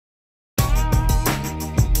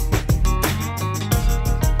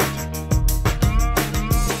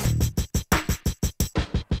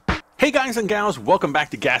Hey guys and gals, welcome back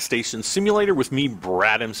to Gas Station Simulator with me,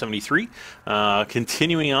 Brad M73.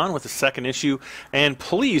 Continuing on with the second issue, and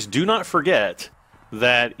please do not forget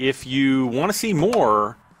that if you want to see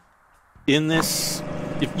more in this,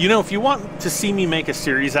 if you want to see me make a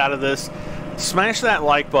series out of this, smash that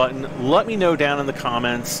like button, let me know down in the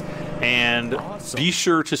comments, and be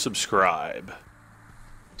sure to subscribe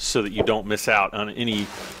so that you don't miss out on any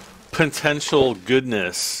potential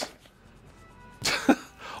goodness.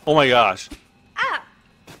 Oh my gosh. Ah.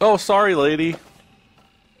 Oh, sorry, lady.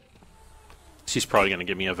 She's probably going to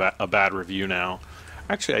give me a bad review now.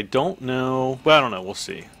 Actually, I don't know. Well, I don't know. We'll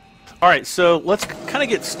see. All right, so let's kind of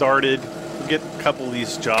get started. We'll get a couple of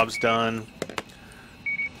these jobs done.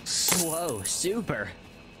 Whoa, super.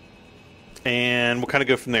 And we'll kind of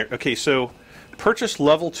go from there. Okay, so purchase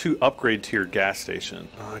level 2 upgrade to your gas station.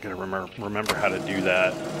 Oh, I got to remember how to do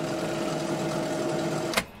that.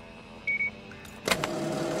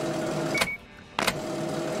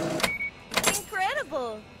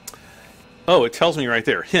 Oh, it tells me right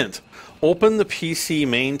there. Hint. Open the PC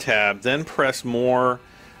main tab, then press more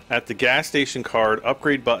at the gas station card.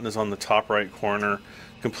 Upgrade button is on the top right corner.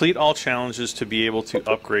 Complete all challenges to be able to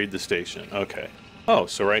upgrade the station. Okay. Oh,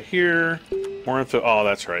 so right here, more info. Oh,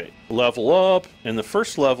 that's right. Level up, and the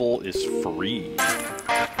first level is free.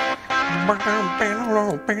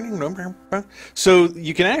 So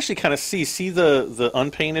you can actually kind of see the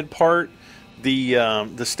unpainted part.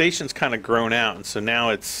 The station's kind of grown out, and so now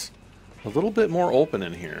it's a little bit more open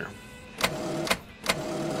in here.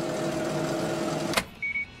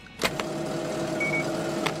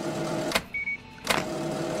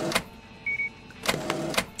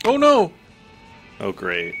 Oh no! Oh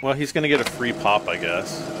great. Well, he's gonna get a free pop, I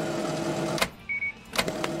guess.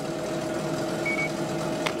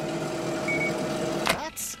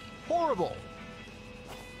 That's horrible.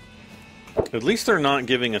 At least they're not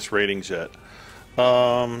giving us ratings yet.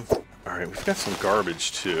 Alright, we've got some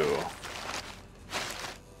garbage too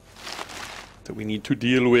that we need to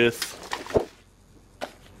deal with.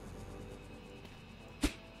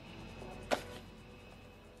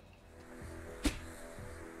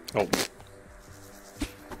 Oh.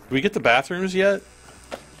 Did we get the bathrooms yet?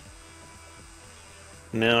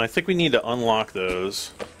 No, I think we need to unlock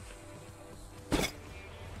those.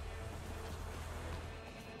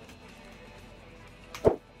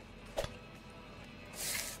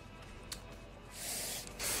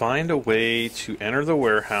 Find a way to enter the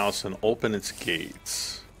warehouse and open its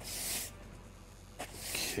gates.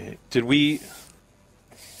 Okay. Did we...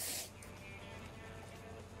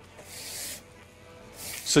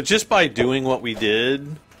 So just by doing what we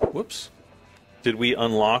did... Whoops. Did we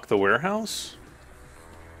unlock the warehouse?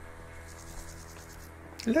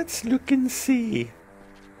 Let's look and see.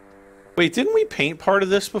 Wait, didn't we paint part of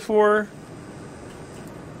this before?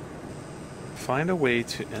 Find a way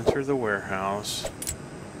to enter the warehouse.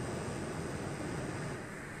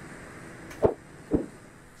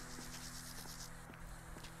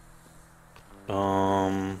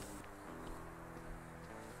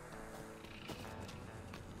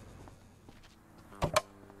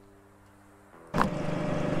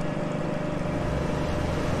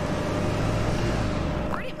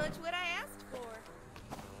 Pretty much what I asked for.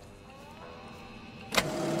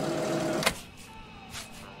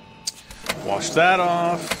 Wash that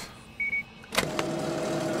off.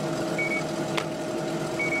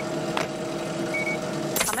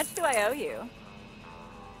 How much do I owe you?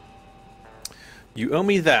 You owe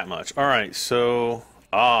me that much. Alright, so...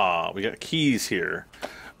 Ah, we got keys here.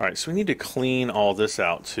 Alright, so we need to clean all this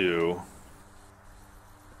out, too.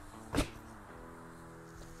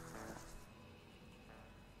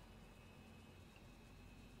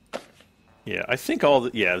 Yeah, I think all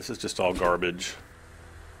the... Yeah, this is just all garbage.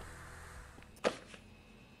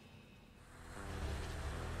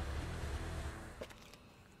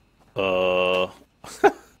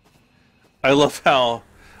 I love how...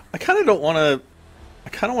 I kind of don't want to... I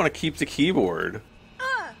kind of want to keep the keyboard.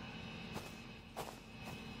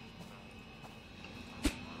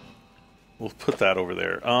 We'll put that over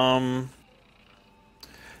there. How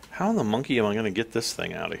in the monkey am I going to get this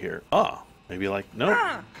thing out of here? Ah, maybe like...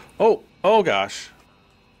 No. Oh gosh.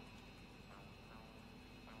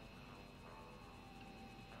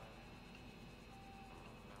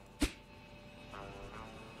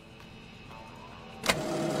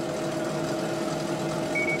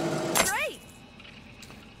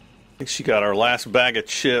 I think she got our last bag of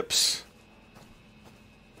chips.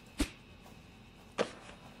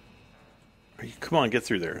 Come on, get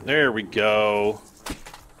through there. There we go.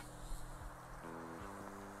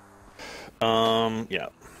 Yeah.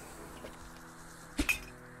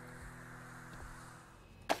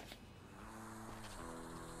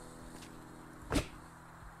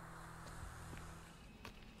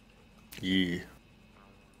 Yeah.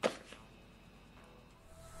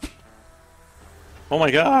 Oh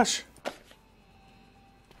my gosh!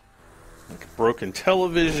 Like a broken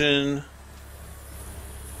television.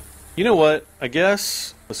 You know what? I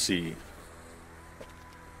guess... Let's see.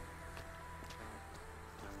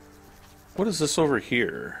 What is this over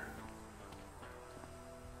here?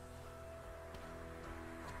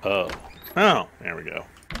 Oh. Oh, there we go.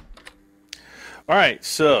 Alright,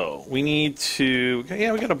 so we need to...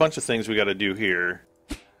 Yeah, we got a bunch of things we got to do here.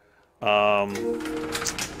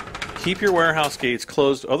 Keep your warehouse gates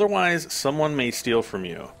closed, otherwise someone may steal from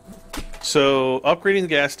you. So, upgrading the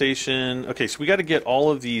gas station... Okay, so we got to get all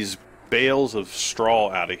of these bales of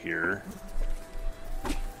straw out of here.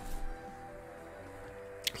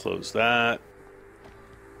 Close that.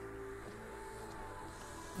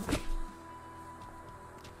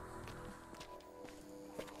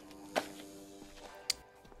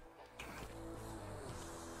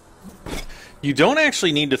 You don't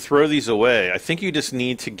actually need to throw these away. I think you just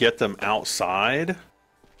need to get them outside.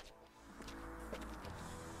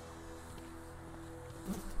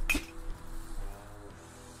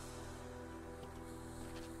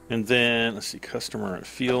 And then, let's see, customer and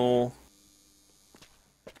fuel.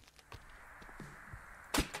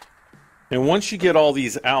 And once you get all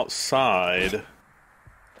these outside,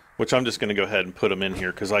 which I'm just going to go ahead and put them in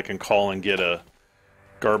here because I can call and get a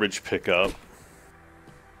garbage pickup.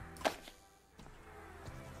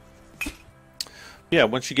 Yeah,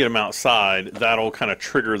 once you get them outside, that'll kind of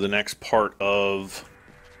trigger the next part of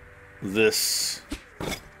this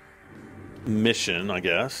mission, I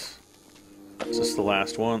guess. Is this the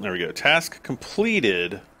last one? There we go. Task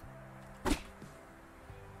completed.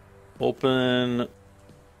 Open.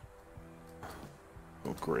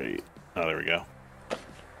 Oh, great. Oh, there we go.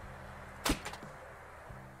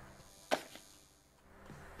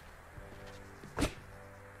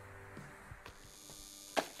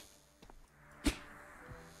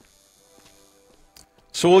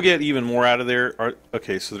 So we'll get even more out of there.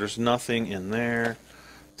 Okay, so there's nothing in there.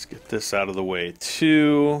 Let's get this out of the way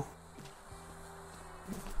too.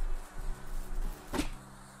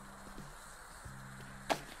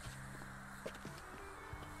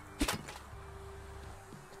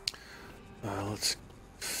 Let's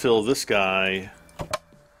fill this guy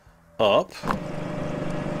up.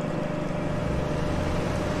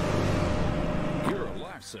 You're a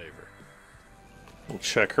lifesaver. We'll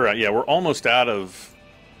check her out. Yeah, we're almost out of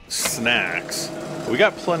snacks. We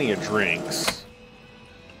got plenty of drinks.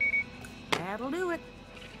 That'll do it.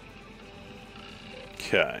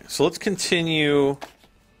 Okay, so let's continue.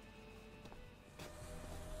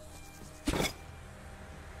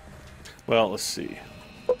 Well, let's see.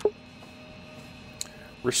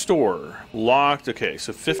 Restore. Locked. Okay,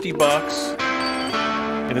 so 50 bucks.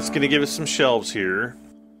 And it's going to give us some shelves here.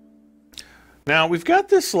 Now, we've got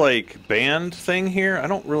this, like, band thing here. I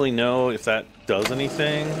don't really know if that does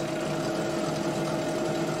anything.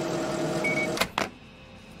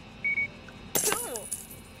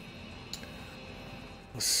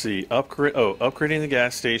 Let's see. Upgrade. Oh, upgrading the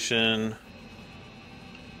gas station.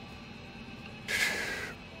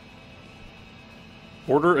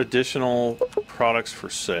 Order additional products for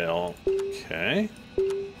sale. Okay.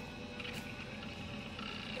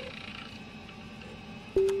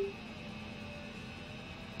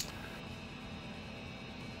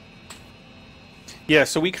 Yeah,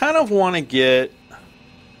 so we kind of want to get...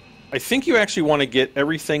 I think you actually want to get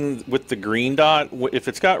everything with the green dot. If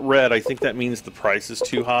it's got red, I think that means the price is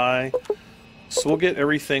too high. So we'll get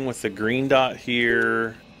everything with the green dot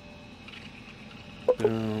here.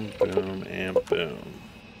 Boom, boom, and boom.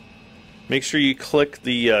 Make sure you click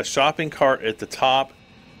the shopping cart at the top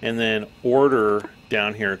and then order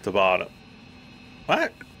down here at the bottom.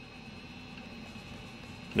 What?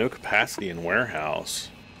 No capacity in warehouse.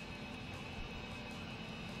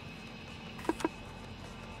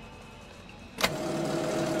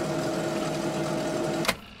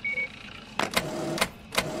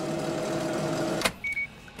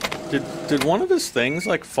 Did one of his things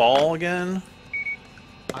like fall again?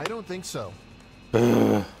 I don't think so.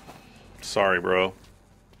 Ugh. Sorry, bro.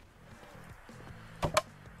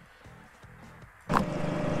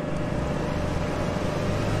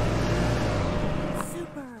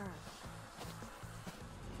 Super.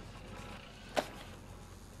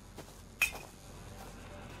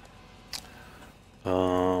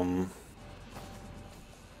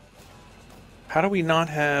 How do we not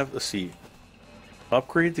have... Let's see.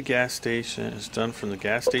 Upgrade the gas station is done from the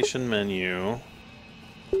gas station menu.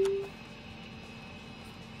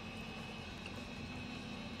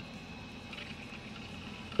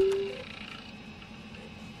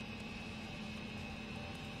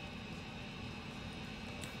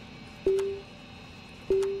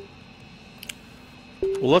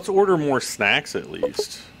 Well, let's order more snacks at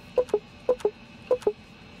least.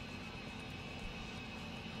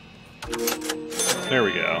 There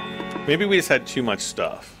we go. Maybe we just had too much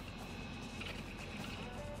stuff.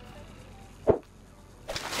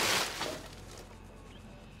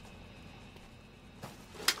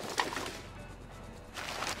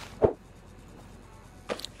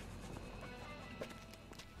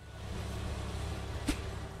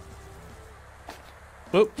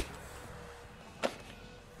 Oop.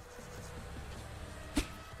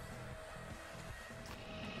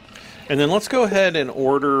 And then let's go ahead and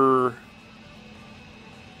order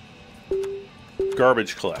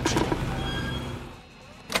garbage collection.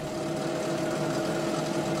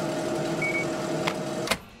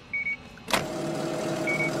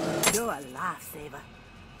 You're a lifesaver.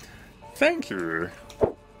 Thank you.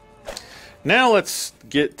 Now let's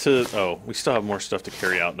get to... Oh, we still have more stuff to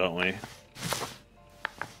carry out, don't we?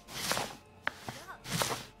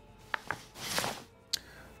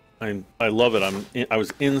 I love it. I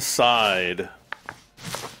was inside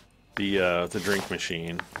the drink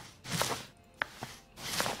machine.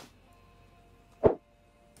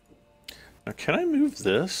 Now, can I move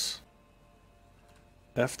this?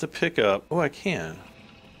 F to pick up. Oh, I can.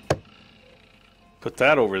 Put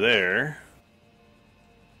that over there.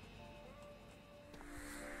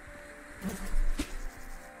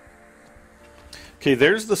 Okay,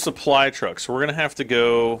 there's the supply truck. So we're gonna have to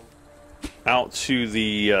go out to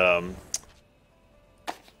the, oh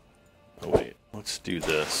wait, let's do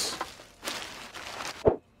this.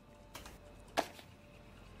 We're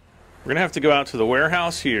gonna have to go out to the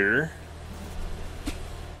warehouse here.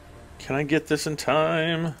 Can I get this in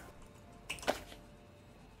time?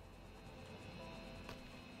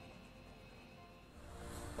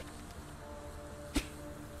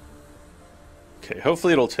 Okay,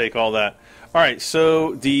 hopefully it'll take all that. Alright,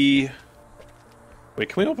 so the... Wait,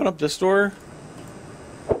 can we open up this door?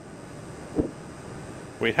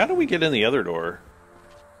 Wait, how do we get in the other door?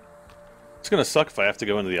 It's gonna suck if I have to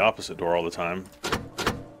go into the opposite door all the time.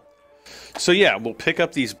 So yeah, we'll pick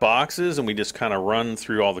up these boxes and we just kind of run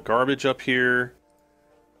through all the garbage up here.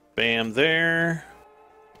 Bam, there.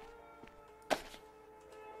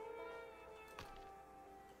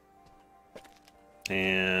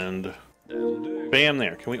 And bam,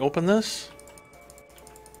 there. Can we open this?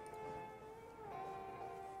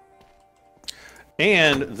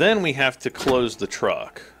 And then we have to close the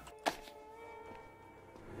truck.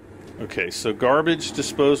 Okay, so garbage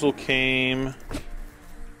disposal came.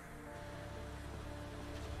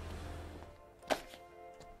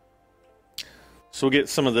 So we'll get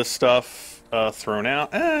some of this stuff thrown out.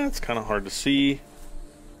 It's kind of hard to see.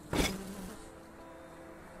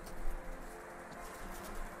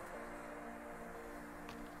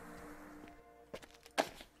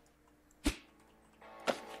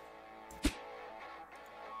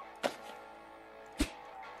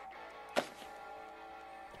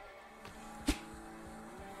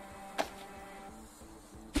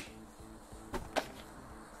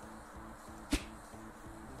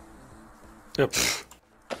 Yep.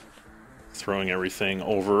 Throwing everything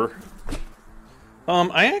over.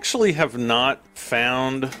 I actually have not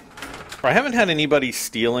found, or I haven't had anybody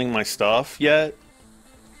stealing my stuff yet.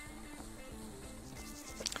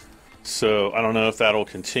 So I don't know if that'll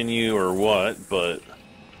continue or what, but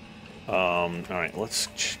alright,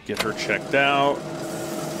 let's get her checked out.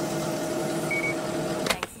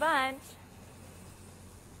 Thanks a bunch.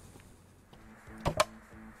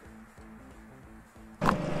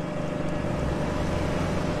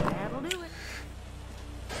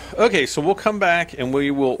 Okay, so we'll come back and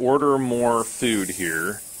we will order more food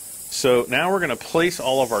here. So now we're going to place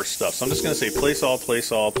all of our stuff. So I'm just going to say place all,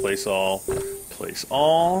 place all, place all, place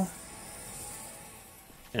all.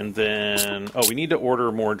 And then, oh, we need to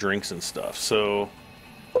order more drinks and stuff. So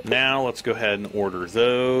now let's go ahead and order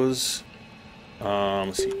those.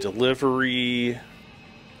 Let's see, delivery,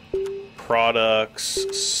 products,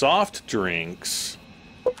 soft drinks.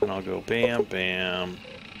 And I'll go bam, bam,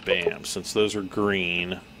 bam, since those are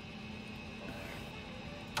green.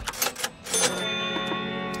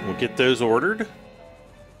 We'll get those ordered.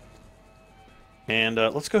 And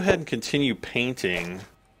let's go ahead and continue painting.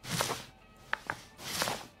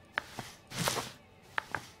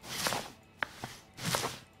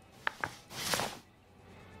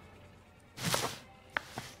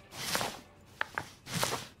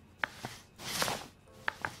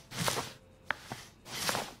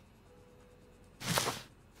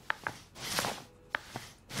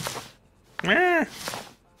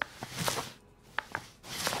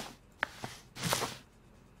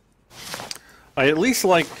 I at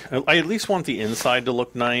least want the inside to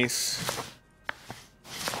look nice.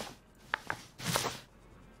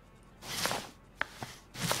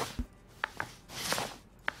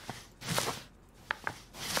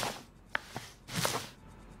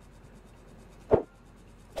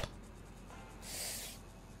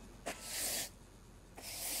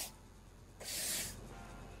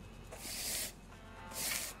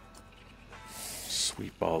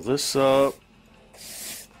 all this up.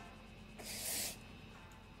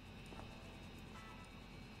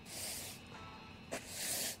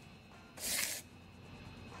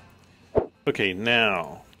 Okay,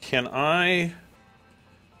 now, can I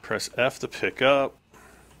press F to pick up?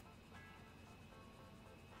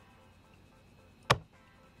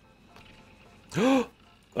 Oh.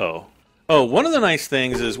 Oh, one of the nice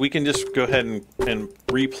things is we can just go ahead and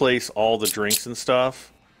replace all the drinks and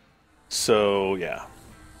stuff. So, yeah.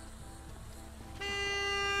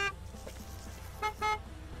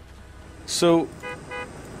 So...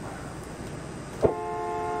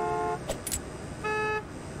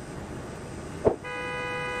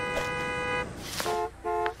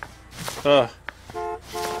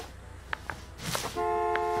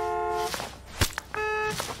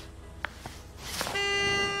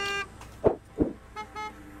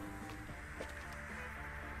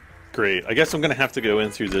 Great. I guess I'm going to have to go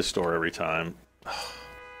in through this door every time.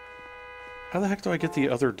 How the heck do I get the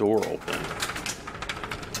other door open?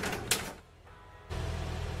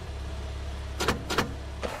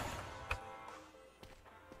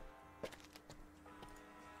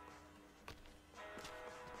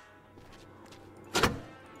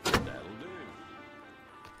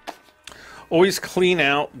 Always clean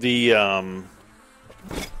out the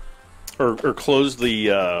or close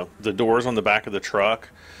the doors on the back of the truck,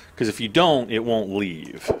 because if you don't, it won't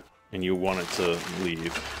leave, and you want it to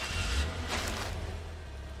leave.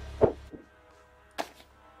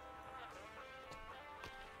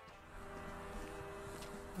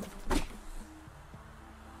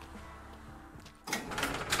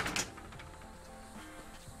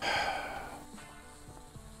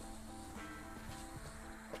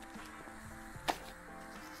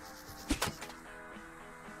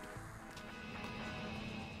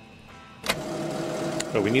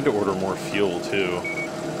 Oh, we need to order more fuel, too.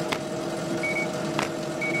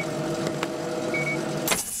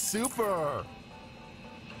 Super!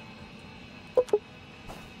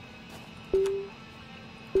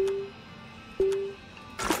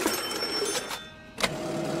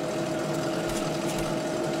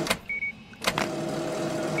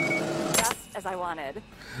 Just as I wanted.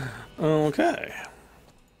 Okay.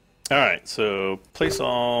 Alright, so place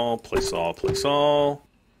all, place all, place all.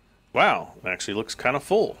 Wow, it actually looks kind of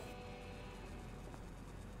full.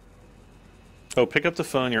 Oh, pick up the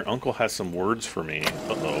phone. Your uncle has some words for me.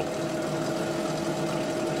 Uh-oh.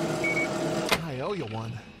 I owe you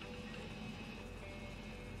one.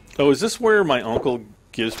 Oh, is this where my uncle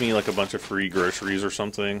gives me like a bunch of free groceries or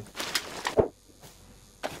something?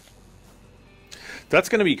 That's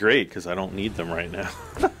going to be great because I don't need them right now.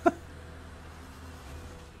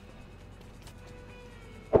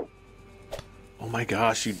 Oh my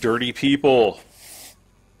gosh, you dirty people.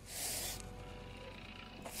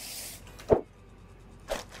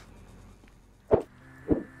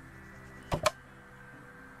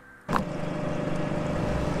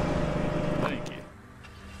 Thank you.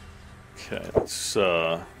 Okay, let's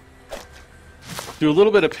do a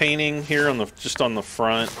little bit of painting here on the just on the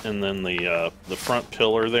front, and then the front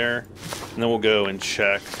pillar there, and then we'll go and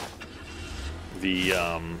check the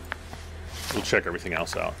we'll check everything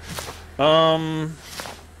else out.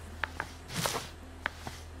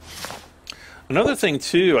 Another thing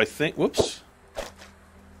too, I think, whoops.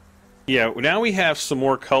 Yeah, now we have some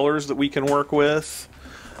more colors that we can work with.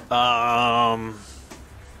 Not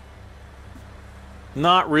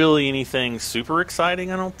really anything super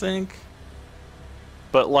exciting, I don't think.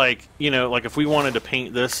 But like, you know, like if we wanted to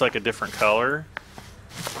paint this like a different color,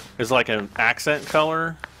 as like an accent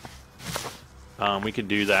color, we could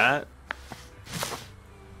do that.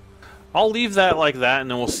 I'll leave that like that,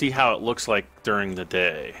 and then we'll see how it looks like during the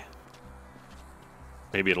day.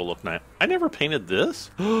 Maybe it'll look nice. I never painted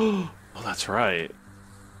this? Oh, that's right.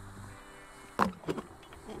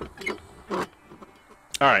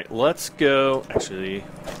 Alright, let's go... Actually...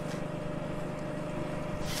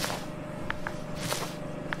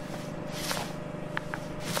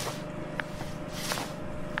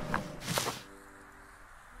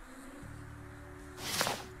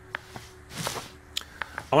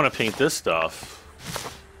 I want to paint this stuff.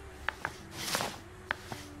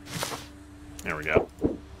 There we go.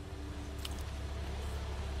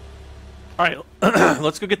 Alright,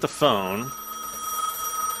 let's go get the phone.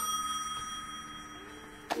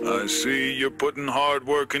 I see you're putting hard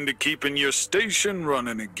work into keeping your station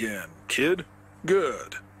running again, kid.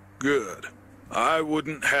 Good, good. I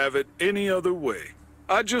wouldn't have it any other way.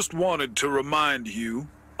 I just wanted to remind you,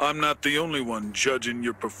 I'm not the only one judging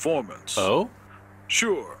your performance. Oh?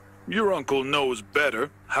 Sure, your uncle knows better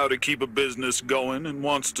how to keep a business going and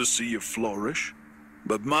wants to see you flourish.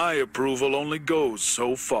 but my approval only goes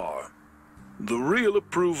so far. The real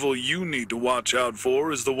approval you need to watch out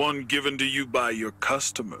for is the one given to you by your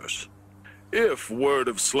customers. If word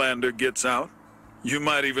of slander gets out, you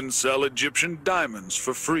might even sell Egyptian diamonds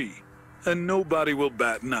for free, and nobody will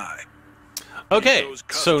bat an eye. Okay,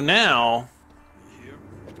 so now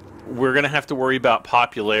we're going to have to worry about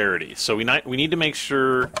popularity. So we need to make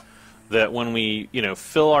sure that when we,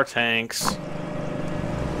 fill our tanks,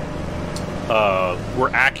 we're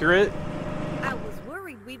accurate. I was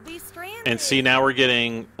worried we'd be stranded. And see, now we're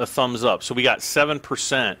getting a thumbs up. So we got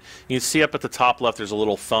 7%. You can see up at the top left, there's a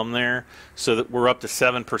little thumb there, so that we're up to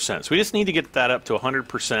 7%. So we just need to get that up to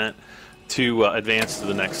 100% to advance to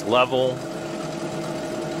the next level.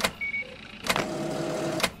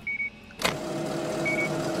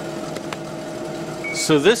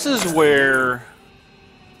 So this is where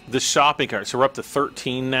the shopping cart, so we're up to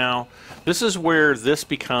 13 now. This is where this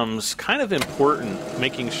becomes kind of important,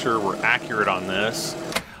 making sure we're accurate on this.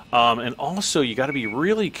 And also, you got to be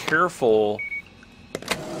really careful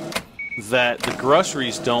that the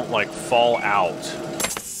groceries don't, fall out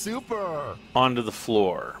Super! onto the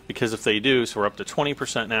floor. Because if they do, so we're up to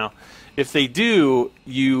 20% now. If they do,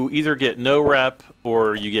 you either get no rep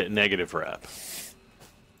or you get negative rep.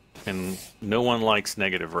 And no one likes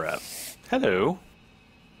negative rep. Hello.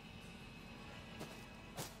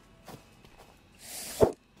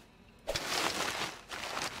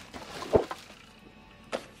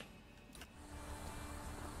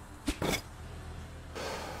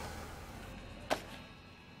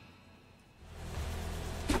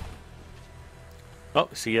 Oh,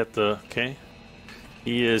 is he at the... Okay.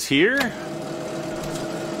 He is here.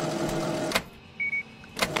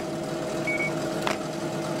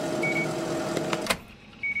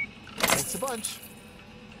 Thanks a bunch.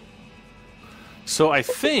 So I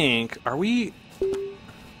think... Are we...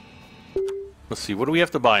 Let's see, what do we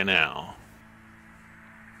have to buy now?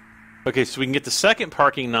 Okay, so we can get the second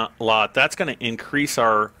parking lot. That's going to increase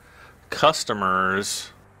our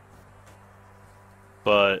customers.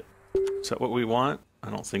 But... Is that what we want? I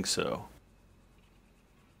don't think so.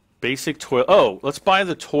 Basic toilet. Oh, let's buy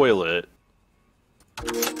the toilet.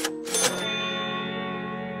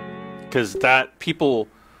 Because that people...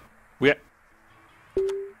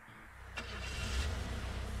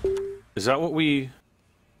 Is that what we...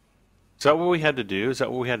 Is that what we had to do? Is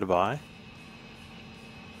that what we had to buy?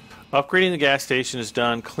 Upgrading the gas station is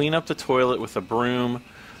done. Clean up the toilet with a broom.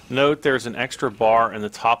 Note there's an extra bar in the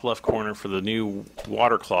top left corner for the new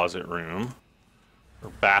water closet room. Or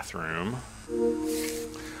bathroom.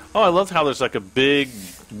 Oh, I love how there's like a big,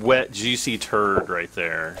 wet, juicy turd right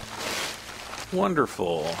there.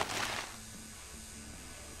 Wonderful.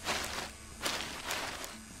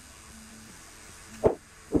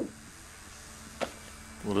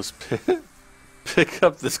 We'll just pick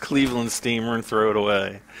up this Cleveland steamer and throw it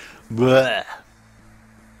away. Blech.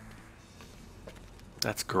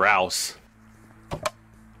 That's grouse.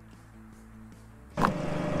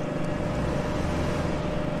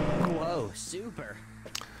 Whoa, super.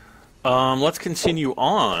 Let's continue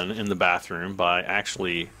on in the bathroom by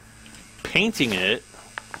actually painting it.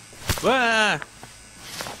 Ah!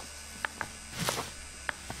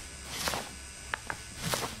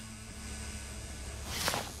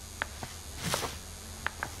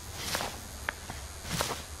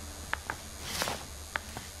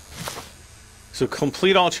 So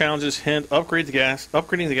complete all challenges. Hint: upgrading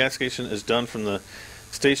the gas station is done from the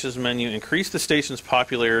station's menu. Increase the station's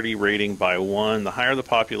popularity rating by 1. The higher the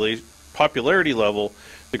popularity level,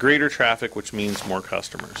 the greater traffic, which means more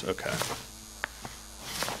customers. Okay.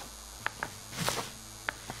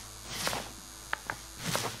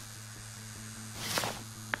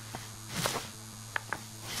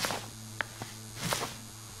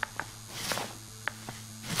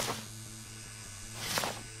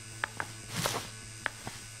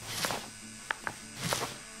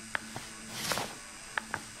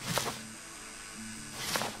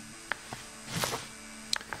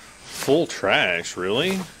 Full trash,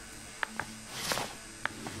 really?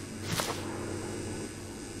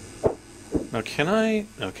 Now, can I?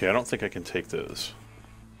 Okay, I don't think I can take those.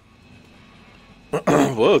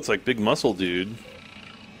 Whoa, it's like Big Muscle Dude.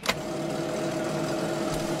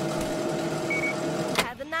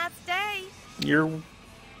 Have a nice day. You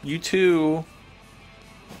too.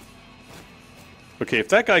 Okay, if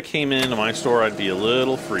that guy came into my store, I'd be a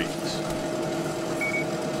little freaked.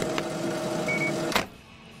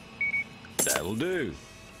 That'll do.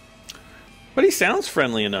 But he sounds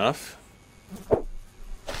friendly enough.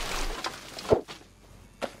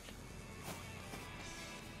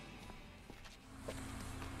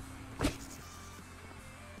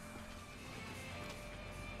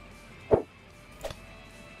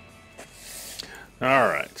 All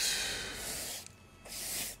right.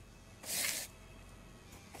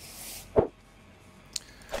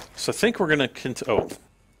 So I think we're going to oh.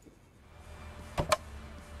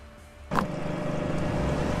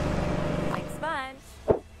 Thanks, Sponge.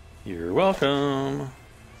 You're welcome.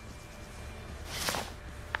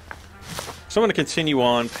 So I'm going to continue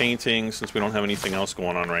on painting since we don't have anything else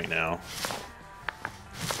going on right now.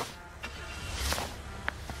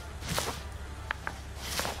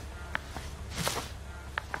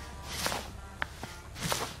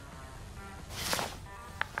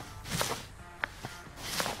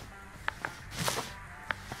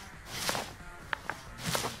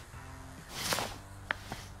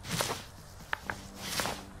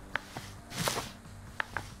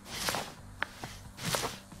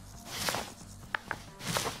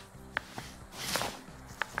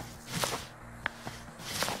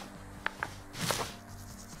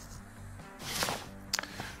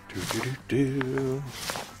 Do.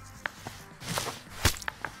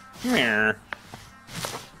 Meh.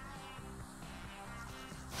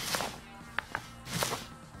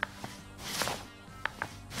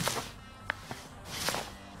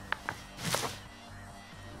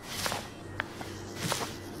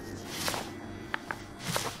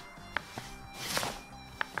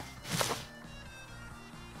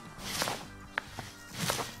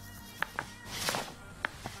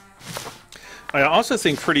 I also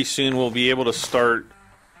think pretty soon we'll be able to start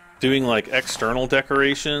doing like external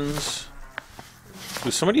decorations.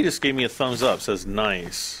 Ooh, somebody just gave me a thumbs up, says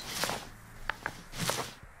nice.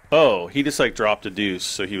 Oh, he just like dropped a deuce,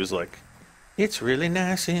 so he was like, it's really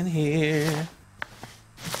nice in here.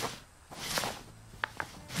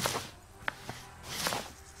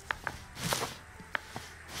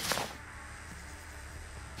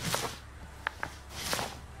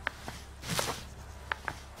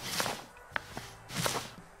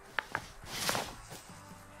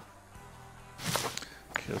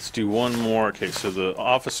 Let's do one more. Okay, so the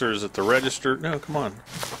officers at the register. No, come on.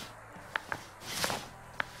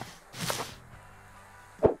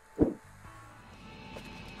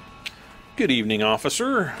 Good evening,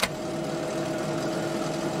 officer.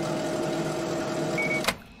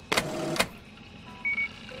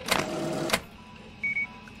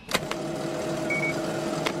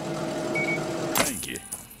 Thank you.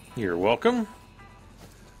 You're welcome.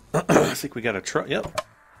 I think we got a truck. Yep.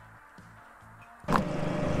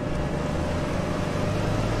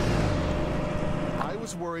 I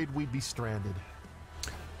was worried we'd be stranded.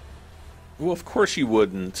 Well, of course you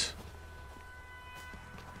wouldn't.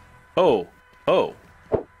 Oh. Oh.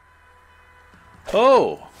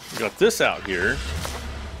 Oh! We got this out here.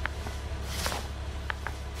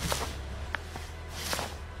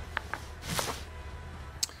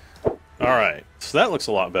 Alright, so that looks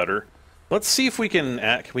a lot better. Let's see if we can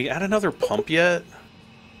add... Can we add another pump yet?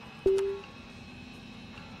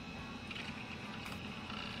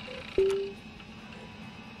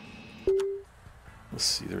 Let's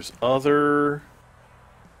see, there's other...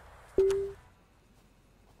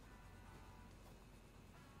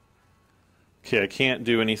 Okay, I can't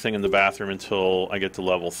do anything in the bathroom until I get to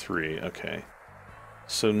level 3. Okay.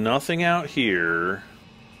 So nothing out here.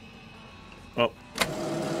 Oh.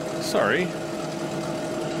 Sorry.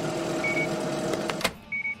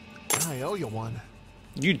 I owe you one.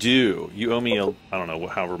 You do. You owe me a... I don't know,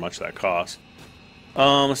 however much that costs.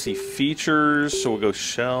 Let's see. Features. So we'll go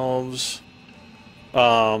shelves.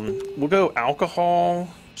 We'll go alcohol.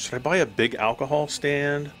 Should I buy a big alcohol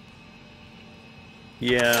stand?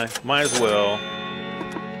 Yeah, might as well.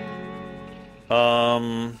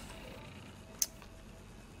 I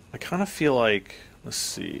kind of feel like... Let's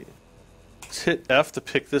see. Let's hit F to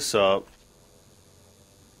pick this up.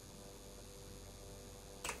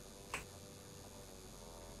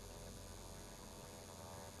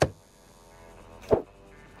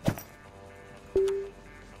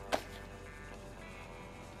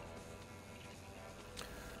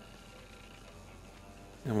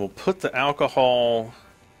 And we'll put the alcohol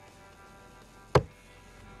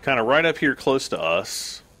kind of right up here close to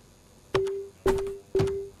us.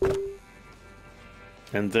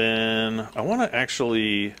 And then I want to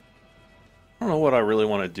actually... I don't know what I really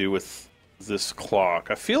want to do with this clock.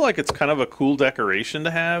 I feel like it's kind of a cool decoration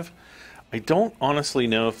to have. I don't honestly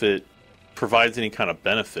know if it provides any kind of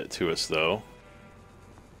benefit to us, though.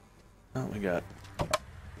 Oh, we got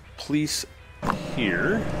police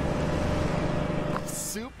here.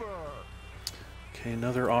 Super. Okay,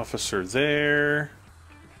 another officer there.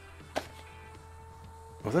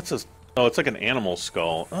 Oh, that's a... Oh, it's like an animal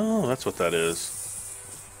skull. Oh, that's what that is.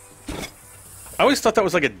 I always thought that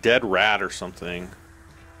was like a dead rat or something.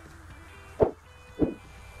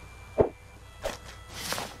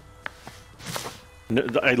 No,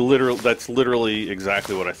 that's literally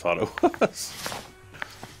exactly what I thought it was.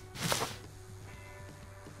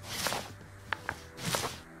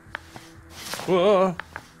 Whoa.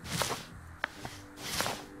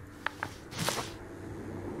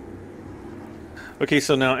 Okay,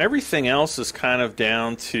 so now everything else is kind of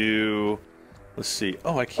down to, let's see.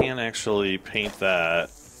 Oh, I can actually paint that.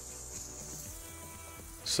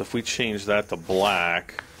 So if we change that to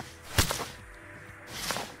black,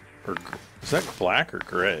 or is that black or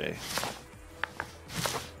gray?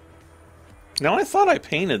 Now I thought I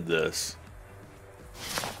painted this.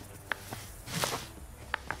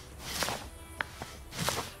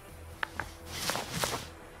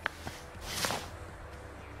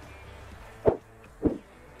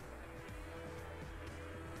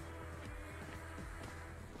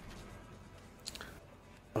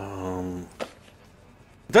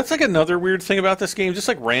 That's like another weird thing about this game, just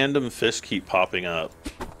like random fish keep popping up.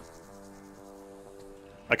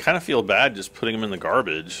 I kind of feel bad just putting them in the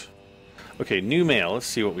garbage. Okay, new mail, let's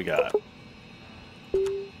see what we got.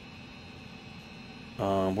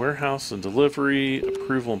 Warehouse and delivery,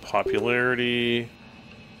 approval and popularity.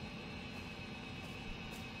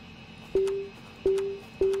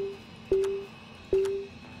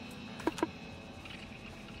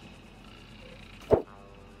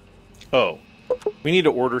 Oh. We need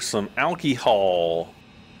to order some alcohol.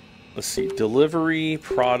 Let's see, delivery,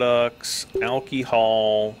 products,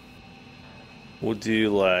 alcohol. We'll do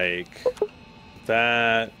like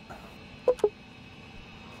that,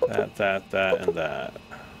 and that.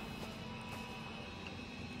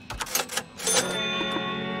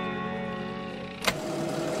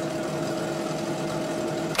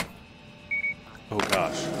 Oh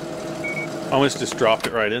gosh. Almost just dropped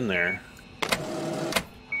it right in there.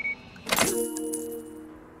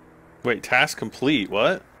 Wait, task complete,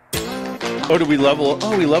 what? Oh, did we level up?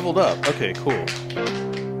 Oh, we leveled up. Okay, cool.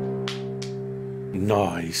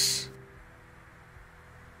 Nice.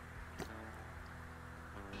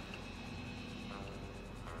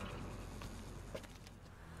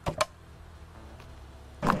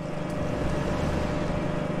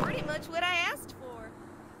 Pretty much what I asked for.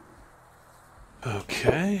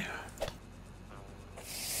 Okay.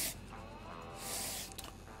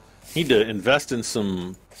 Need to invest in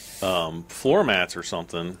some floor mats or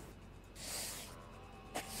something.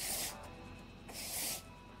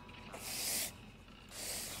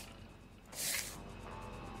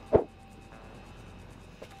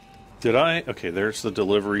 Did I? Okay, there's the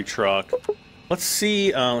delivery truck. Let's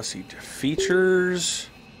see. Let's see. Features,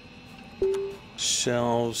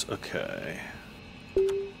 shelves. Okay.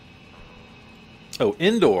 Oh,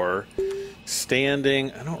 indoor,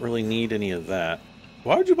 standing. I don't really need any of that.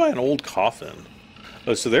 Why would you buy an old coffin?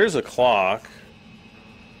 Oh, so there's a clock.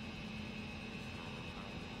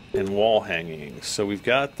 And wall hanging. So we've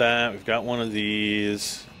got that. We've got one of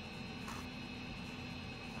these.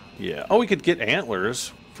 Yeah. Oh, we could get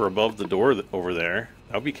antlers for above the door over there.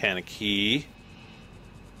 That would be kind of key.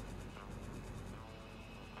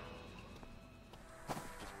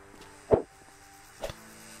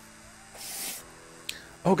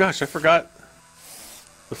 Oh gosh, I forgot.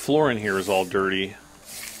 The floor in here is all dirty.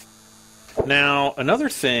 Now, another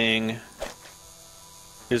thing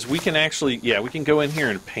is we can actually, yeah, we can go in here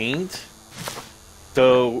and paint.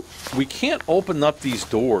 Though, we can't open up these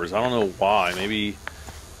doors. I don't know why. Maybe,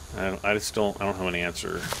 I don't have an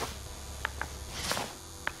answer.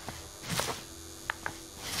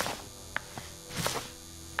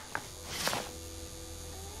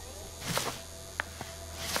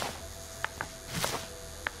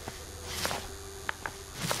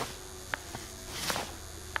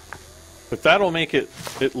 But that'll make it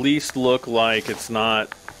at least look like it's not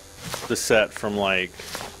the set from, like,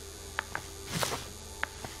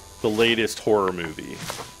 the latest horror movie.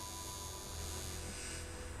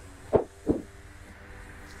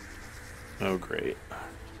 Oh, great.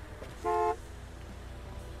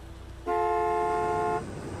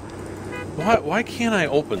 Why can't I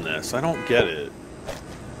open this? I don't get it.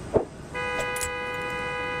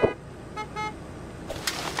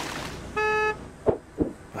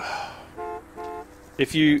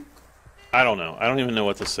 If you... I don't know. I don't even know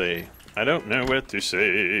what to say. I don't know what to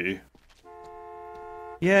say.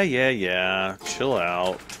 Yeah. Chill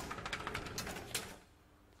out.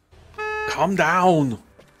 Calm down.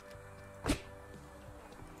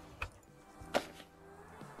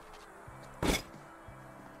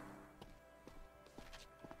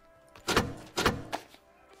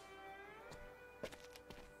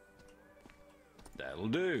 That'll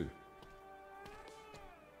do.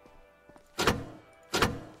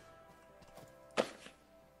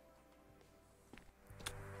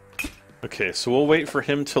 Okay, so we'll wait for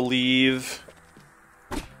him to leave.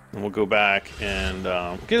 And we'll go back and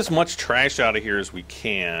get as much trash out of here as we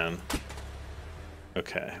can.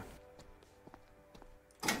 Okay.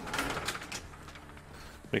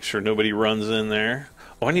 Make sure nobody runs in there.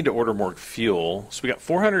 Oh, I need to order more fuel. So we got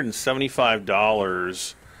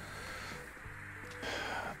 $475.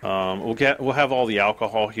 We'll have all the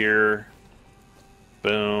alcohol here.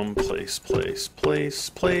 Boom. Place.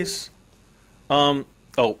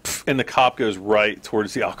 Oh, and the cop goes right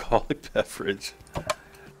towards the alcoholic beverage.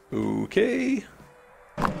 Okay.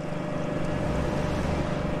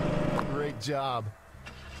 Great job.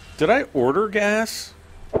 Did I order gas?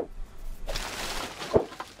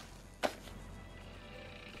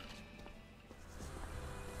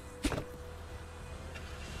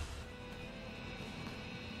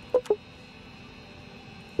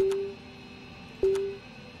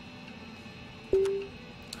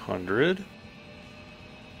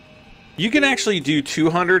 You can actually do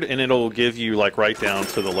 200 and it'll give you like right down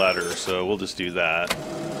to the letter, so we'll just do that.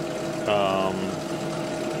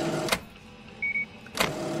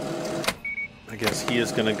 I guess he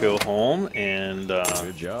is going to go home and...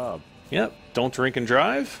 Good job. Yep, don't drink and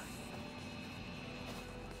drive.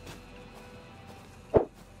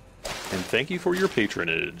 And thank you for your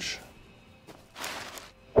patronage.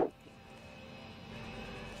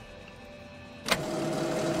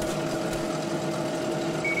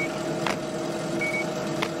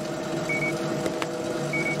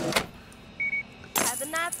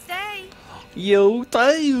 Yo,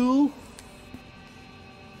 tayo.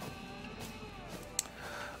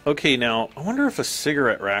 Okay, now, I wonder if a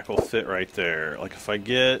cigarette rack will fit right there. Like, if I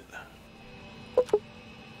get...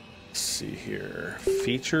 Let's see here.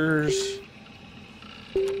 Features.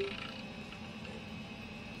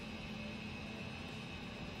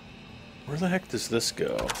 Where the heck does this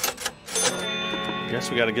go? I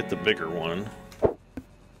guess we gotta get the bigger one.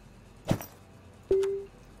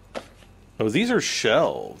 Oh, these are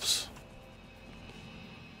shelves.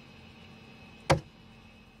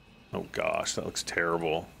 Oh gosh, that looks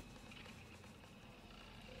terrible.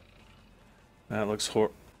 That looks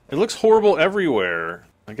it looks horrible everywhere.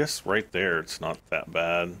 I guess right there it's not that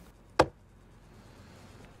bad.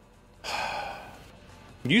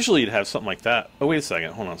 Usually you'd have something like that. Oh, wait a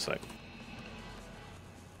second. Hold on a sec.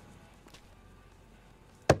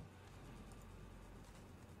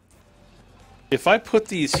 If I put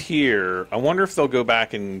these here, I wonder if they'll go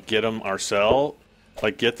back and get them ourselves.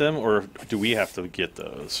 Like, get them, or do we have to get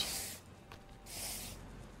those?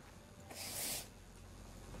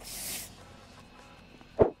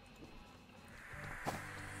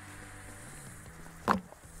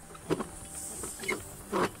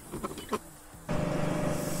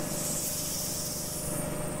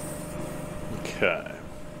 Okay.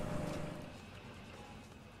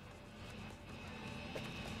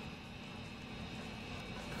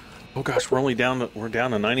 Oh gosh, we're down to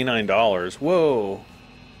 $99. Whoa.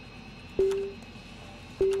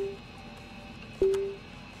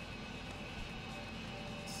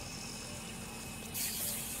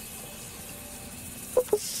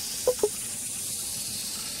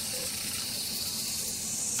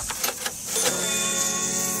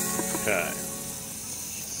 Okay.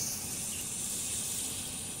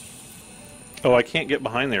 Oh, I can't get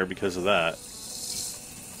behind there because of that.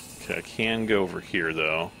 Okay, I can go over here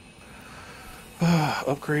though.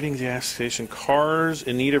 Upgrading the gas station. Cars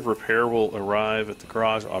in need of repair will arrive at the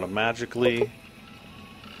garage automatically.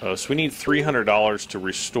 So we need $300 to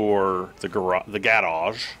restore the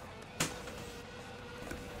garage.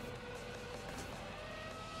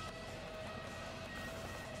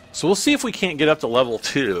 So we'll see if we can't get up to level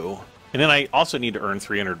 2. And then I also need to earn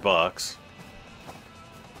 $300.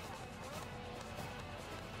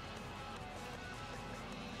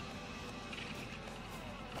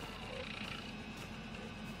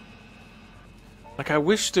 Like, I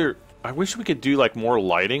wish we could do like more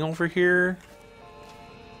lighting over here.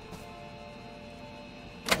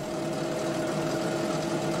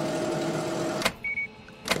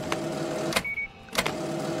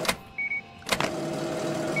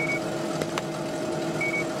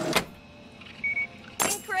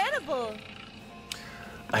 Incredible.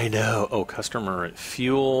 I know. Oh, customer at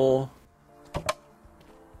fuel.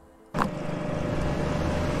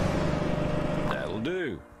 That'll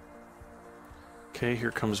do. Okay,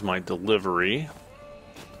 here comes my delivery.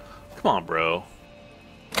 Come on, bro.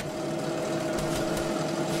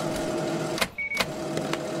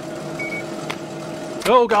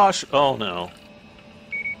 Oh gosh. Oh no.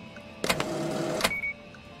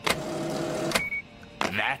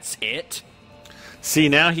 That's it? See,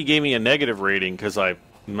 now he gave me a negative rating because I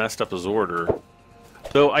messed up his order.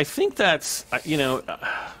 Though I think that's, you know,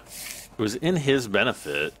 it was in his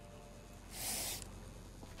benefit.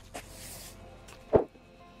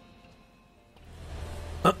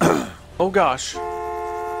 Oh gosh.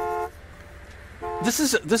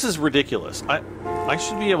 This is ridiculous. I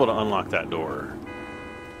should be able to unlock that door.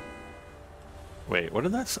 Wait, what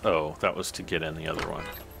did that say? Oh, that was to get in the other one.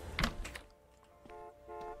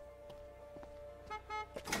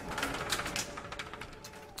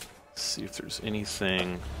 Let's see if there's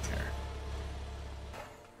anything here.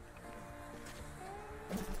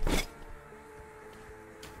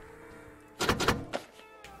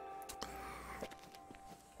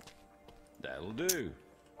 That'll do.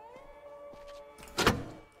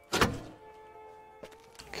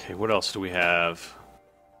 Okay, what else do we have?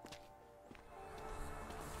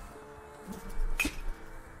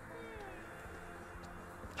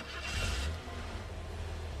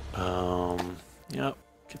 Yep,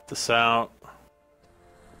 get this out.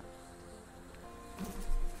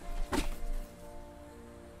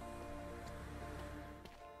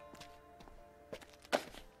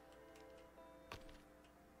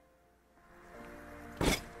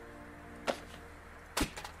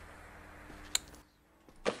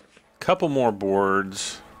 Couple more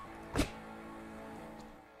boards.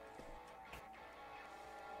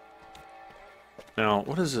 Now,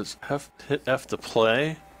 what is this? Hit F to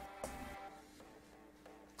play?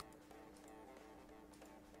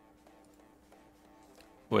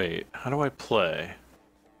 Wait, how do I play?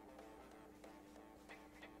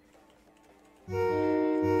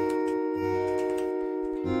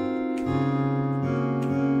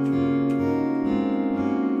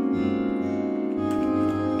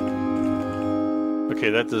 Okay,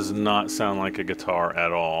 that does not sound like a guitar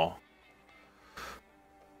at all.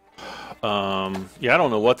 Yeah, I don't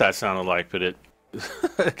know what that sounded like, but it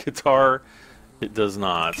guitar, it does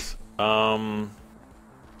not.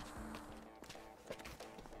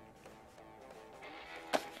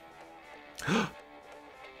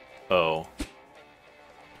 Oh.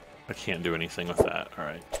 I can't do anything with that.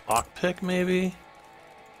 Alright. Lockpick, maybe?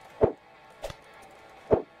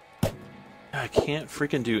 I can't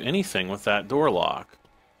freaking do anything with that door lock.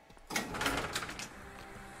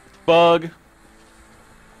 Bug!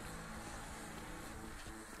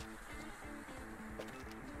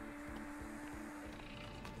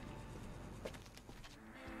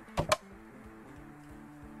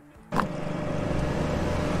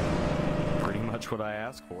 Pretty much what I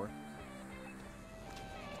asked for.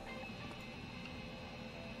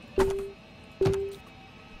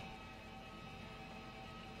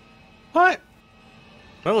 What?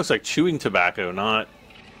 That looks like chewing tobacco, not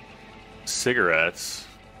cigarettes.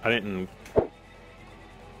 I didn't...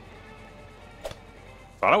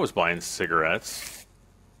 thought I was buying cigarettes.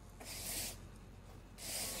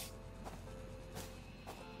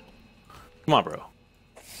 Come on, bro.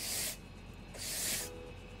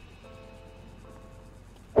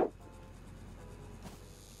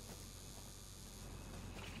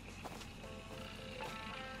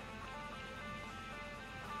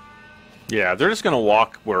 Yeah, they're just gonna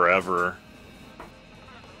walk wherever.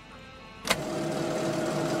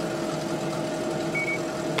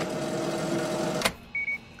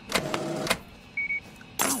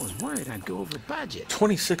 I was worried I'd go over budget.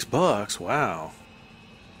 $26, wow.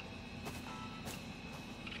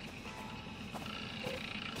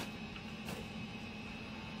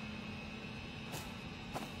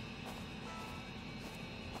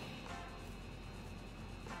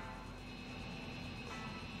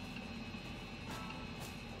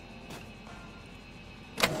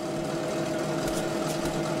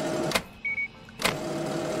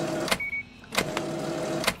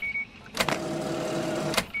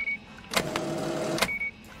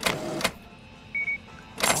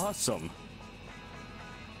 Awesome.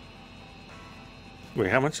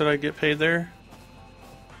 Wait, how much did I get paid there?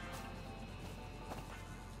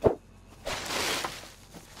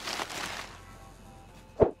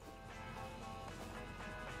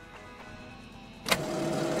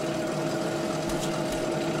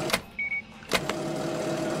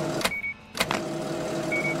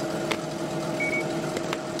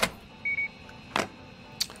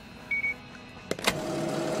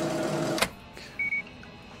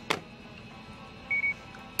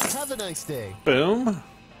 Have a nice day. Boom.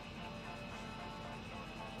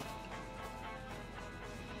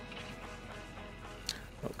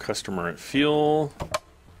 Oh, customer at fuel.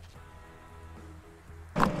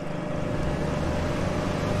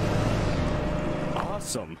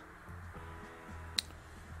 Awesome.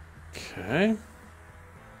 Okay.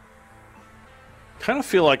 Kind of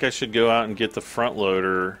feel like I should go out and get the front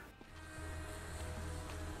loader.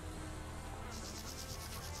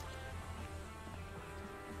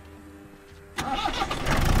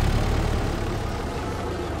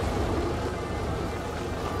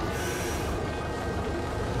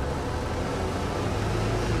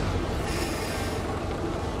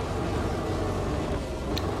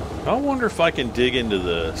 I wonder if I can dig into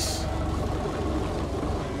this.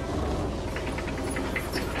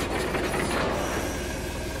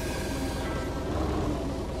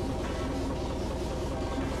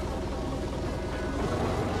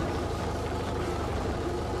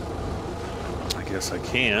 I guess I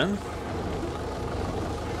can.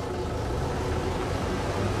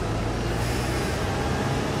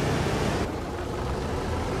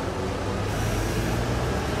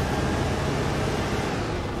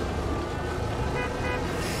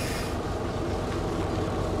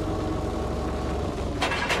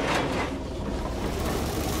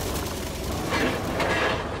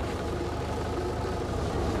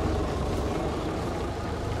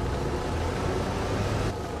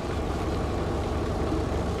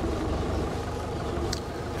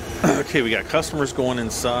 Okay, we got customers going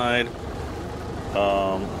inside.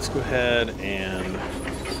 Let's go ahead and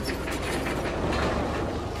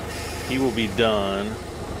he will be done.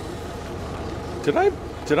 Did I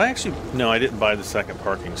actually? No, I didn't buy the second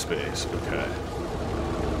parking space. Okay.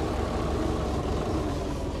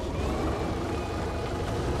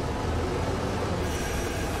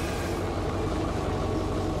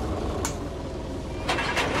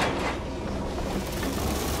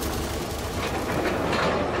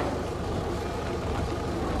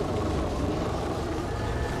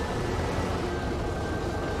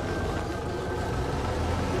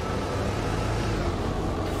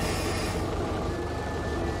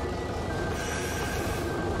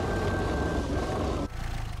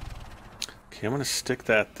 Okay, I'm going to stick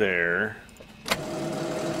that there.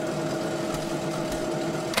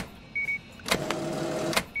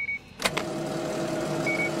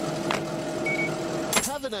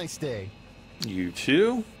 Have a nice day. You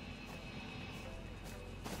too.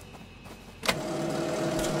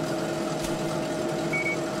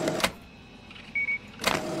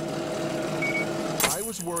 I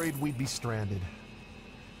was worried we'd be stranded.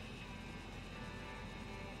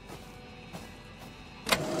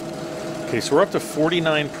 Okay, so we're up to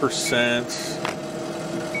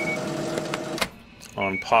 49%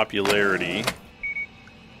 on popularity.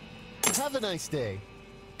 Have a nice day.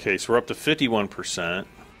 Okay, so we're up to 51%.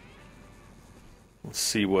 Let's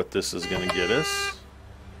see what this is going to get us.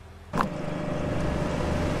 I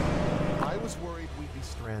was worried we'd be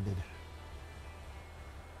stranded.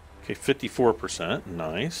 Okay, 54%.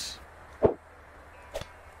 Nice.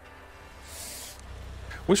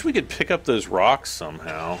 Wish we could pick up those rocks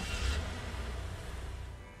somehow.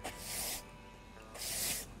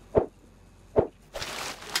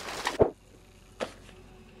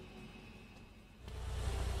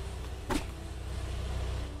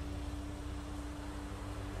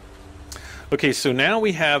 Okay, so now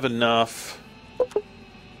we have enough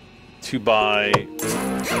to buy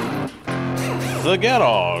the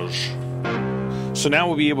garage. So now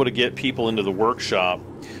we'll be able to get people into the workshop.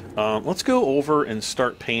 Let's go over and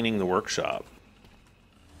start painting the workshop.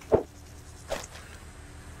 I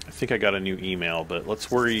think I got a new email, but let's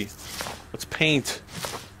paint.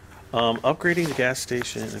 Upgrading the gas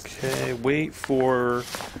station. Okay, wait for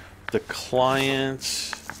the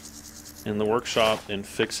client in the workshop and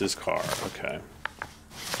fix his car. Okay.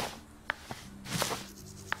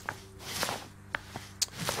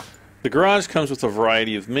 The garage comes with a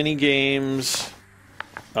variety of mini games.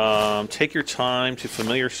 Take your time to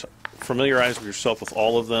familiarize yourself with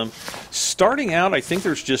all of them. Starting out, I think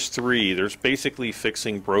there's just 3. There's basically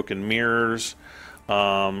fixing broken mirrors,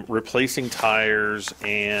 replacing tires,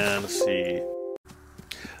 and let's see.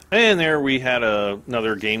 And there we had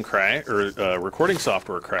another game crash, or recording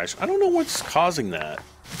software crash. I don't know what's causing that.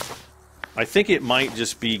 I think it might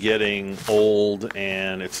just be getting old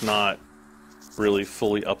and it's not really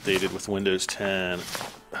fully updated with Windows 10.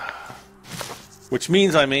 Which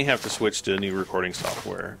means I may have to switch to new recording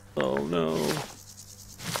software. Oh no.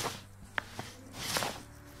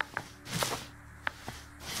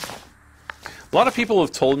 A lot of people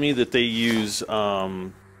have told me that they use,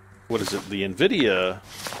 what is it, the NVidia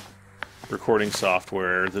recording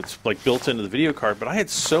software that's like built into the video card, but I had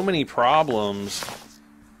so many problems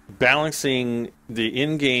balancing the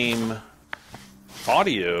in-game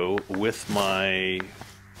audio with my,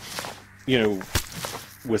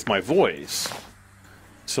 with my voice.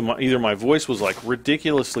 So either my voice was like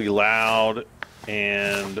ridiculously loud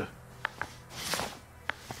and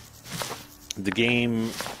the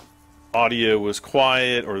game audio was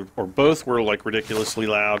quiet, or both were like ridiculously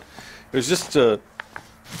loud. It was just a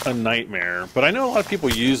nightmare. But I know a lot of people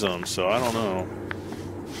use them, so I don't know.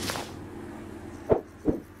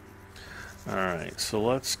 Alright, so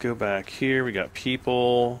let's go back here. We got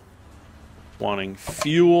people wanting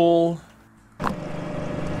fuel.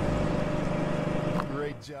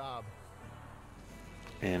 Great job. job.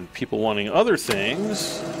 And people wanting other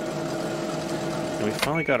things. And we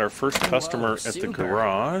finally got our first customer at the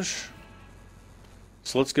garage.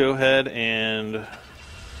 So let's go ahead and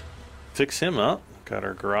fix him up. Got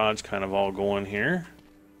our garage kind of all going here.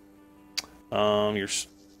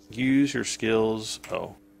 Use your skills.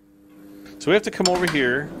 Oh. So we have to come over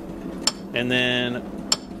here, and then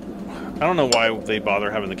I don't know why they bother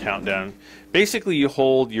having the countdown. Basically, you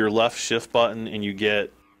hold your left shift button and you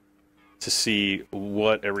get to see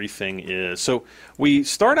what everything is. So we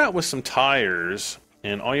start out with some tires,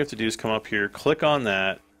 and all you have to do is come up here, click on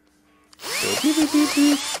that. Go beep, beep, beep,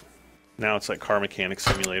 beep. Now it's like Car Mechanic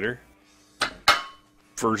Simulator.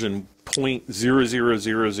 Version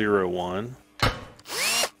 0.00001.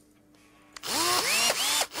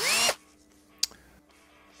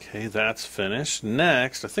 Okay, that's finished.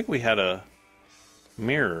 Next, I think we had a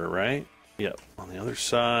mirror, right? Yep, on the other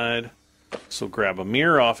side. So grab a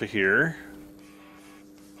mirror off of here.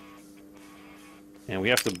 And we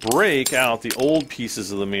have to break out the old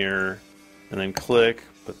pieces of the mirror and then click,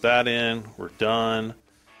 put that in, we're done.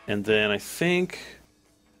 And then I think,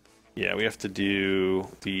 yeah, we have to do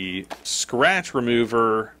the scratch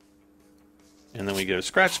remover. And then we go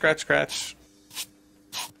scratch, scratch, scratch.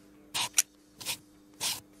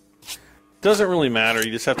 Doesn't really matter,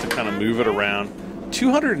 you just have to kind of move it around.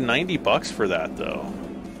 $290 for that, though.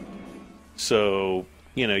 So,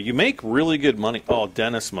 you know, you make really good money. Oh,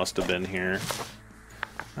 Dennis must have been here.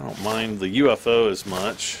 I don't mind the UFO as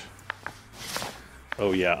much.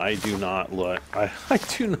 Oh yeah, I do not like I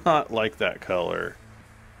do not like that color.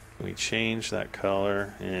 Can we change that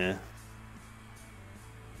color? Eh.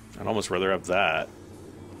 I'd almost rather have that.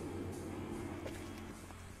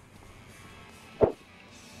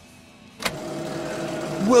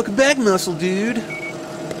 Welcome back, Muscle Dude.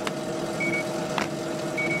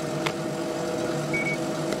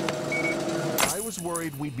 I was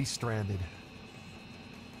worried we'd be stranded.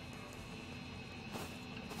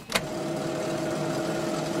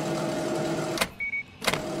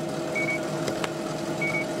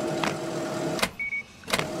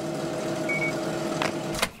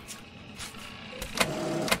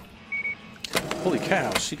 Holy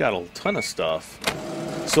cow, she got a ton of stuff.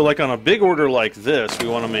 So like on a big order like this, we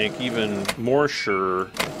want to make even more sure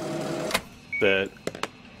that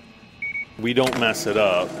we don't mess it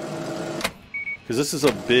up. Because this is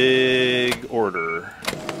a big order.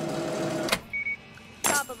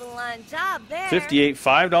 Top of the line job there.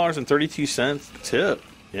 $5.32 tip.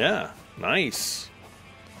 Yeah, nice.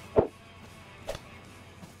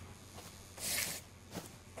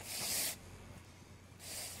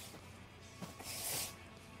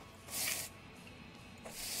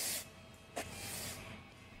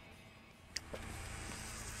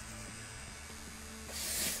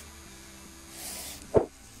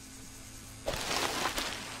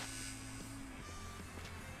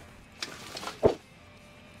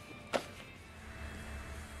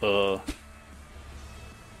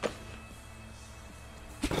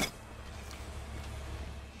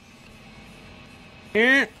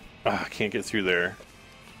 I can't get through there.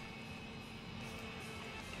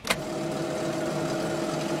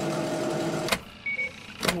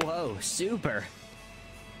 Whoa, super.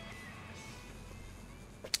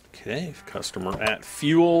 Okay, customer at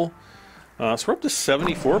fuel. So we're up to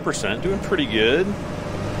 74%, doing pretty good.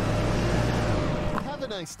 Have a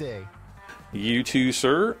nice day. You too,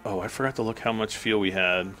 sir. Oh, I forgot to look how much fuel we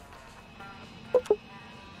had.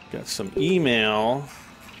 Got some email.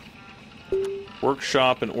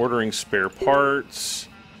 Workshop and ordering spare parts.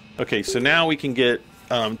 Okay, so now we can get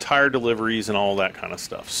tire deliveries and all that kind of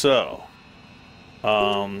stuff. So,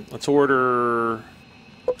 let's order...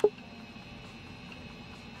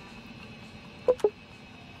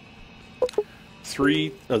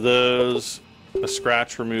 three of those, a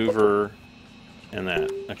scratch remover, and that.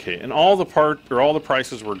 Okay, and all the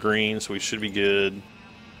prices were green, so we should be good.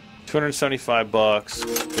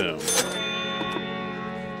 $275. Boom.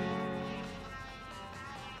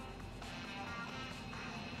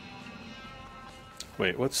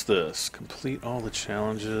 Wait, what's this? Complete all the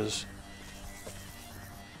challenges.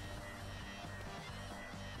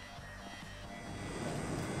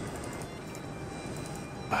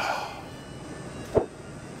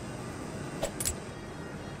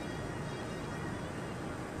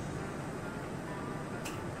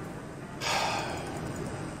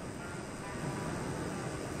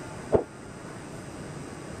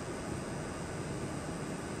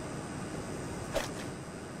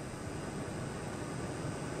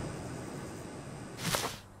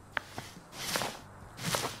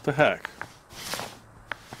 The heck?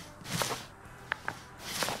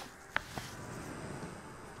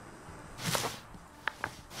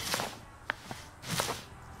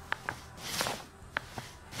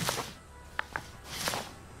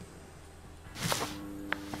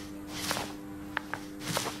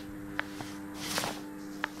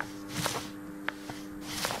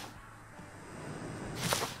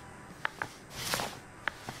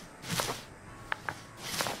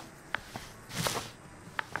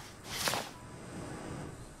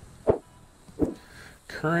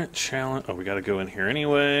 Current challenge. Oh, we got to go in here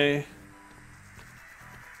anyway.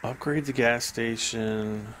 Upgrade the gas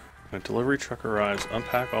station. When a delivery truck arrives,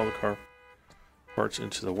 unpack all the car parts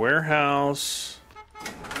into the warehouse.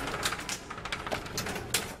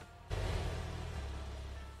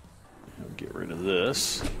 Get rid of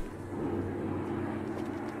this.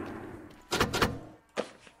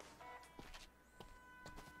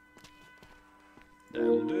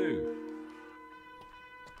 That'll do.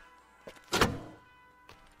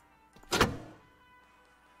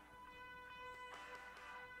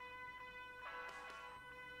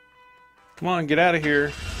 Come on, get out of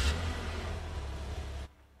here.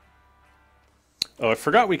 Oh, I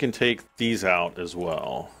forgot we can take these out as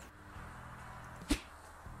well.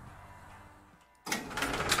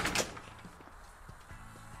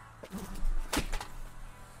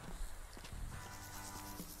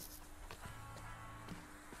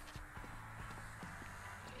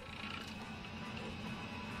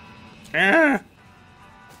 Ah!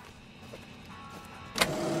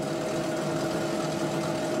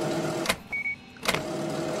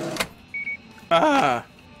 Ah!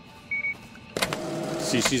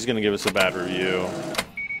 See, she's going to give us a bad review.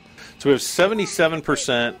 So we have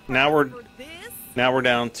 77%. Now we're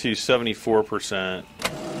down to 74%.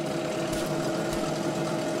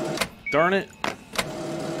 Darn it.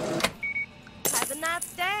 Have a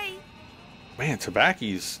nice day. Man,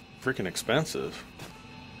 tobacco's freaking expensive.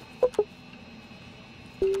 How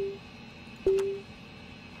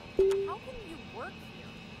can you work here?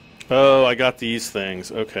 Oh, I got these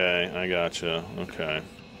things. Okay, I gotcha. Okay.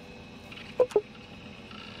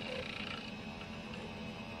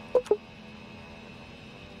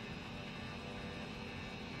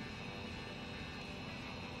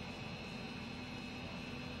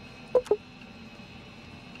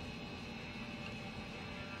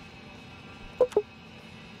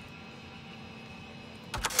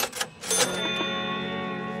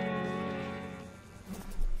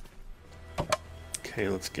 Okay,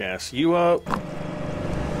 let's gas you up. I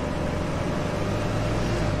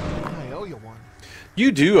owe you one.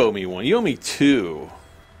 You do owe me one. You owe me two.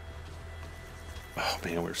 Oh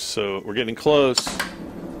man, we're getting close.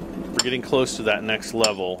 We're getting close to that next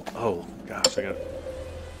level. Oh gosh, I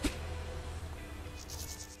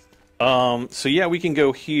got. So yeah, we can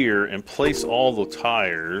go here and place all the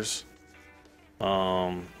tires.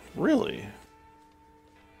 Really?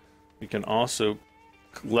 We can also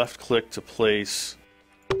left click to place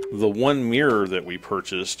the one mirror that we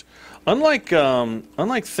purchased. Unlike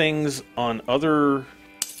things on other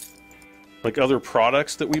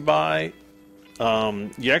products that we buy,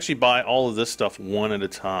 you actually buy all of this stuff one at a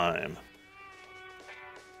time.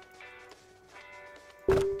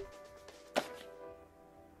 Thank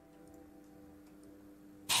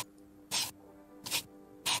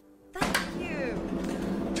you.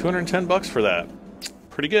 $210 for that.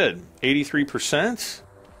 Pretty good. 83%.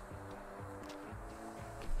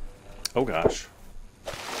 Oh gosh.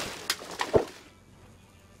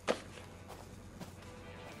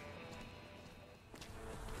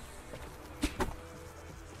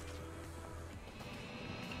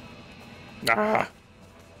 Ah.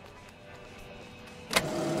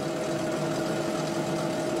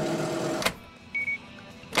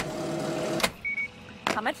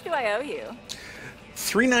 How much do I owe you?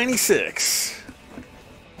 $396.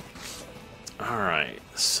 All right,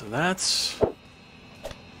 so that's.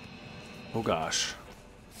 Oh gosh.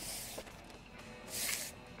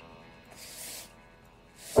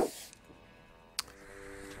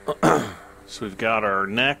 So we've got our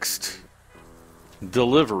next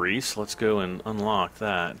delivery. So let's go and unlock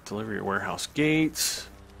that. Delivery at warehouse gates.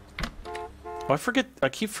 Oh, I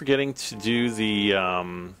keep forgetting to do the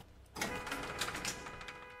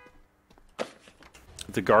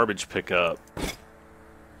garbage pickup.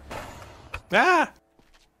 Ah!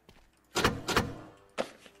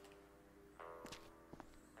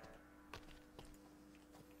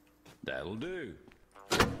 That'll do.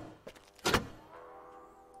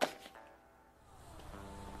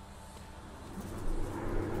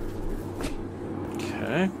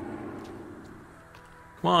 Okay.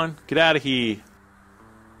 Come on, get out of here.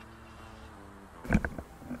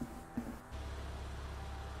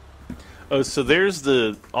 Oh, so there's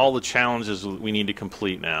all the challenges we need to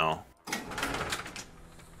complete now.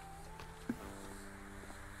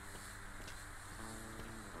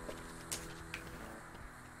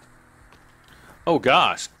 Oh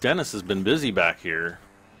gosh, Dennis has been busy back here.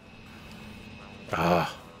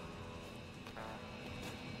 Ah.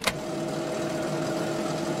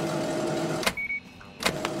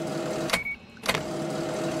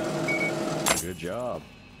 Good job.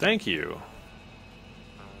 Thank you.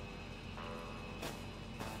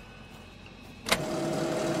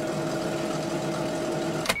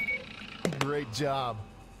 Great job.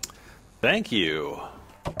 Thank you.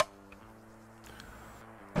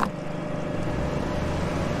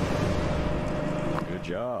 Good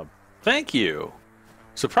job. Thank you.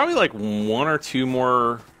 So probably like 1 or 2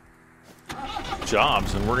 more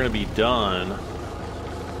jobs and we're going to be done.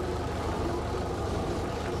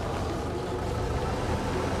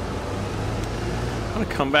 I'm going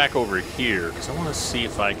to come back over here because I want to see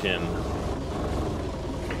if I can...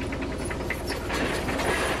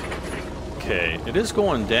 Okay, it is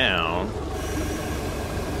going down.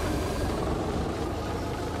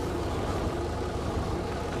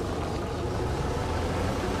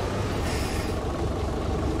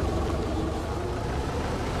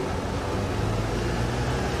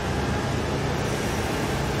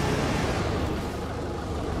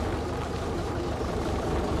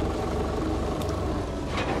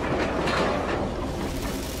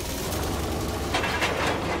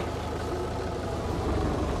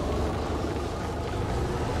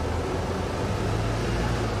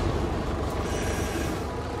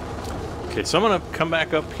 Okay, so I'm going to come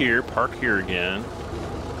back up here, park here again.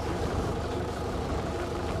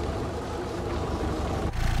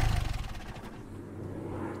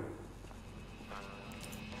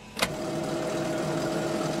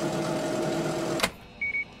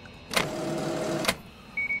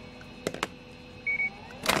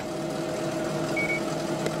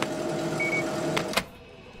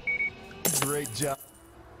 Great job.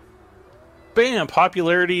 Bam!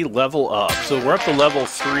 Popularity level up. So we're up to level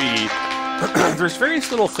 3. There's various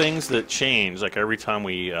little things that change, like every time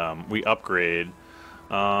we upgrade.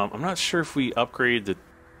 I'm not sure if we upgrade the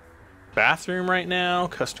bathroom right now.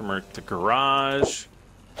 Customer to garage.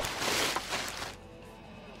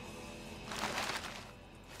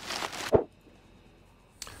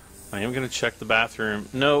 I am going to check the bathroom.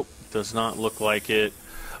 Nope, does not look like it.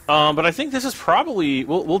 But I think this is probably...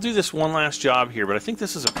 We'll do this one last job here, but I think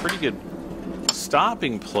this is a pretty good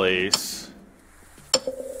stopping place.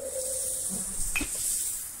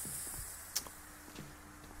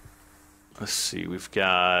 Let's see, we've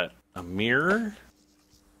got a mirror.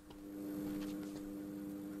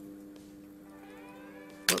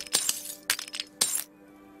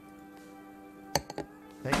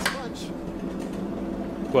 Thanks a bunch.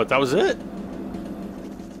 What, that was it?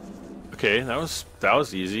 Okay, that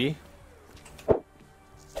was easy.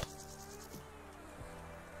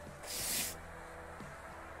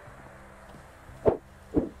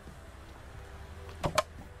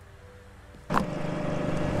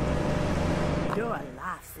 You're a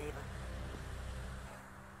lifesaver.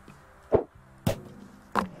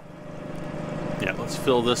 Yeah, let's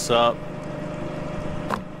fill this up.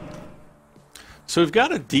 So we've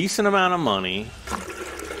got a decent amount of money.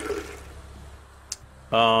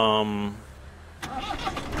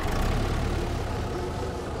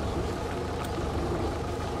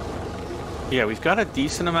 Yeah, we've got a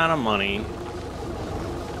decent amount of money.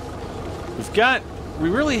 We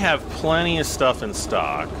really have plenty of stuff in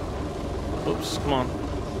stock. Oops, come on.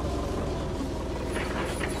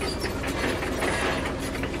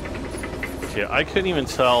 Okay, I couldn't even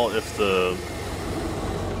tell if the...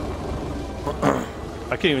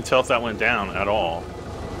 I couldn't even tell if that went down at all.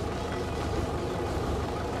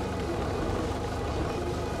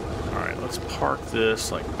 Alright, let's park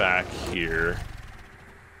this, like, back here.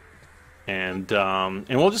 And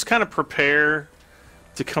we'll just kind of prepare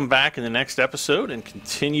to come back in the next episode and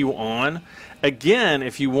continue on. Again,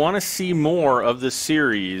 if you want to see more of this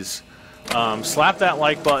series, slap that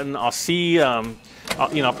like button. I'll see, I'll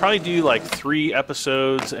probably do like 3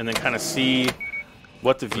 episodes and then kind of see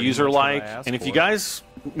what the views are like. And if you guys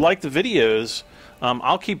like the videos,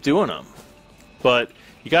 I'll keep doing them. But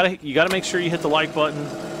you gotta make sure you hit the like button.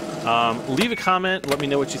 Leave a comment. Let me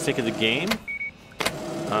know what you think of the game.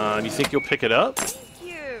 Do you think you'll pick it up?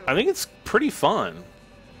 Thank you. I think it's pretty fun.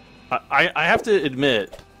 I have to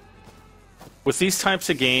admit, with these types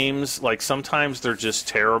of games, like sometimes they're just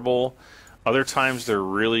terrible, other times they're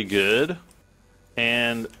really good.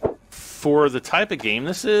 And for the type of game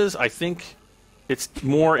this is, I think it's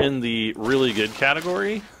more in the really good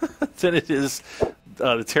category than it is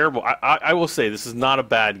the terrible. I will say this is not a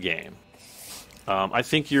bad game. I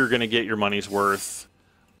think you're going to get your money's worth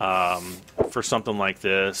for something like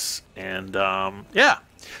this. And yeah.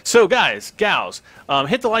 So guys, gals,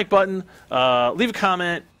 hit the like button, leave a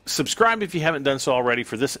comment, subscribe if you haven't done so already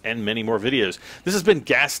for this and many more videos. This has been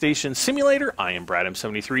Gas Station Simulator. I am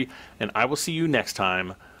BradM73, and I will see you next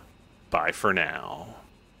time. Bye for now.